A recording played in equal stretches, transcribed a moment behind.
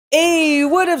Hey,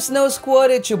 what up Snow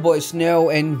Squad, it's your boy Snow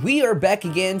and we are back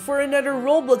again for another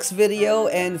Roblox video.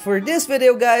 And for this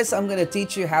video guys, I'm gonna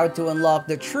teach you how to unlock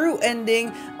the true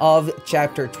ending of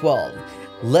chapter 12.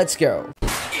 Let's go!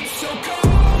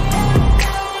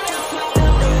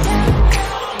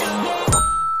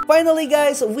 Finally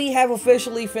guys, we have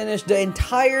officially finished the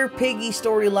entire Piggy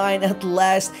storyline at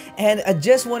last, and I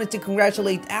just wanted to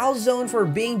congratulate Alzone for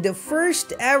being the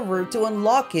first ever to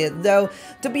unlock it. Though,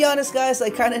 to be honest guys, I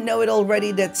kinda know it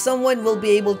already that someone will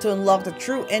be able to unlock the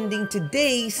true ending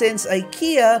today, since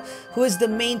IKEA, who is the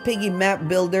main Piggy map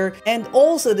builder, and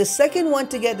also the second one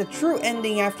to get the true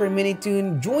ending after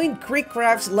Minitoon, joined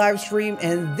Creekcraft's livestream,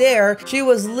 and there, she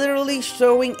was literally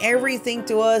showing everything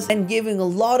to us and giving a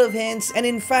lot of hints. And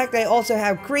in fact, I also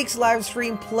have Creek's live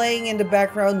stream playing in the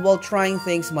background while trying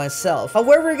things myself.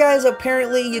 However guys,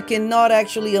 apparently you cannot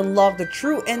actually unlock the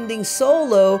true ending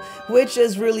solo, which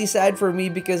is really sad for me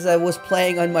because I was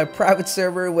playing on my private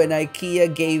server when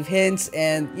IKEA gave hints,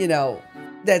 and you know,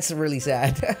 that's really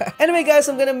sad. Anyway guys,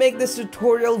 I'm gonna make this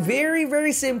tutorial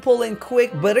very simple and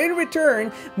quick, but in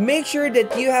return, make sure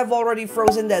that you have already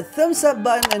frozen that thumbs up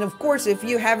button, and of course, if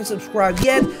you haven't subscribed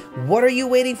yet, what are you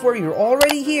waiting for? You're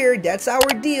already here, that's our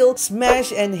deal.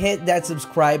 Smash and hit that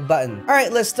subscribe button.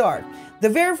 Alright, let's start. The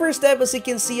very first step, as you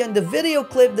can see on the video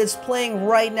clip that's playing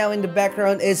right now in the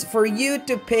background, is for you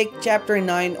to pick chapter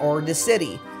 9 or the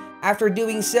city. After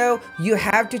doing so, you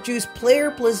have to choose player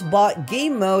plus bot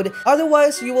game mode,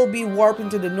 otherwise you will be warped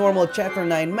into the normal chapter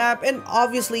 9 map, and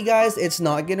obviously guys, it's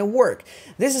not gonna work.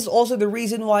 This is also the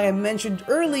reason why I mentioned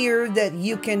earlier that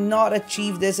you cannot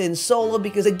achieve this in solo,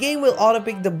 because the game will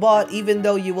auto-pick the bot even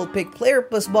though you will pick player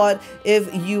plus bot if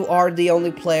you are the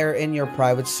only player in your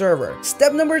private server.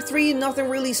 Step number 3, nothing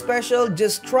really special,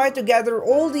 just try to gather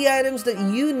all the items that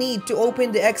you need to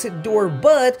open the exit door,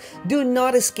 but do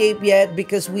not escape yet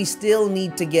because we still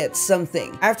need to get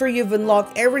something. After you've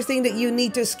unlocked everything that you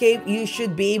need to escape, you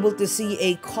should be able to see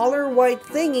a color white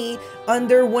thingy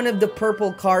under one of the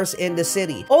purple cars in the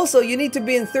city. Also, you need to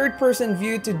be in third-person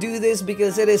view to do this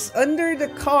because it is under the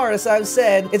car. As I've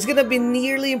said, it's gonna be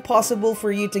nearly impossible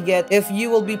for you to get if you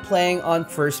will be playing on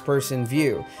first-person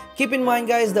view. Keep in mind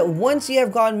guys that once you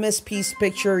have gone Miss P's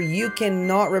picture, you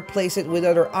cannot replace it with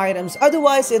other items,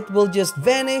 otherwise it will just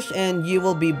vanish and you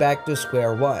will be back to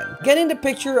square one. Getting the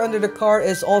picture under the car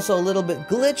is also a little bit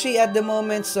glitchy at the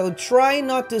moment, so try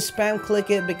not to spam click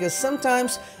it because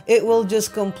sometimes it will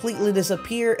just completely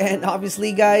disappear, and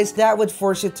obviously guys, that would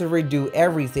force you to redo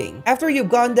everything. After you've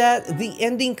gone that, the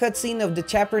ending cutscene of the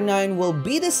chapter 9 will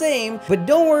be the same, but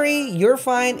don't worry, you're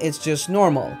fine, it's just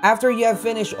normal. After you have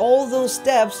finished all those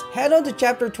steps, head on to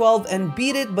chapter 12 and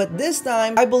beat it, but this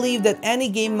time, I believe that any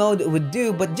game mode would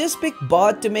do, but just pick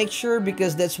bot to make sure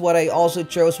because that's what I also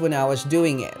chose when I was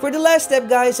doing it. For the last step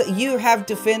guys, you have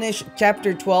to finish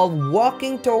chapter 12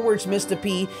 walking towards Mr.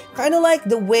 P, kind of like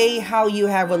the way how you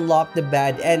have unlocked the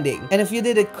bad ending. And if you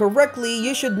did it correctly,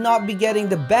 you should not be getting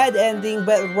the bad ending,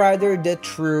 but rather the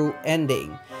true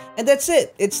ending. And that's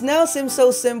it. It's now seems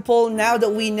so simple now that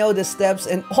we know the steps,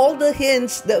 and all the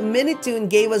hints that Minitoon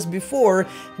gave us before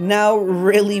now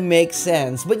really make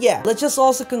sense. But yeah, let's just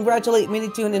also congratulate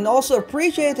Minitoon and also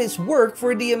appreciate his work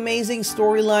for the amazing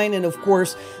storyline and of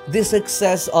course the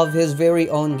success of his very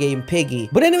own game Piggy.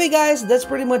 But anyway guys, that's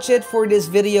pretty much it for this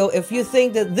video. If you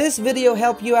think that this video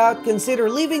helped you out, consider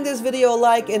leaving this video a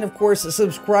like, and of course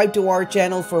subscribe to our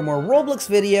channel for more Roblox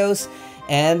videos.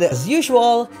 And as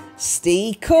usual,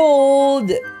 stay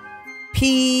cold.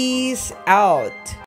 Peace out.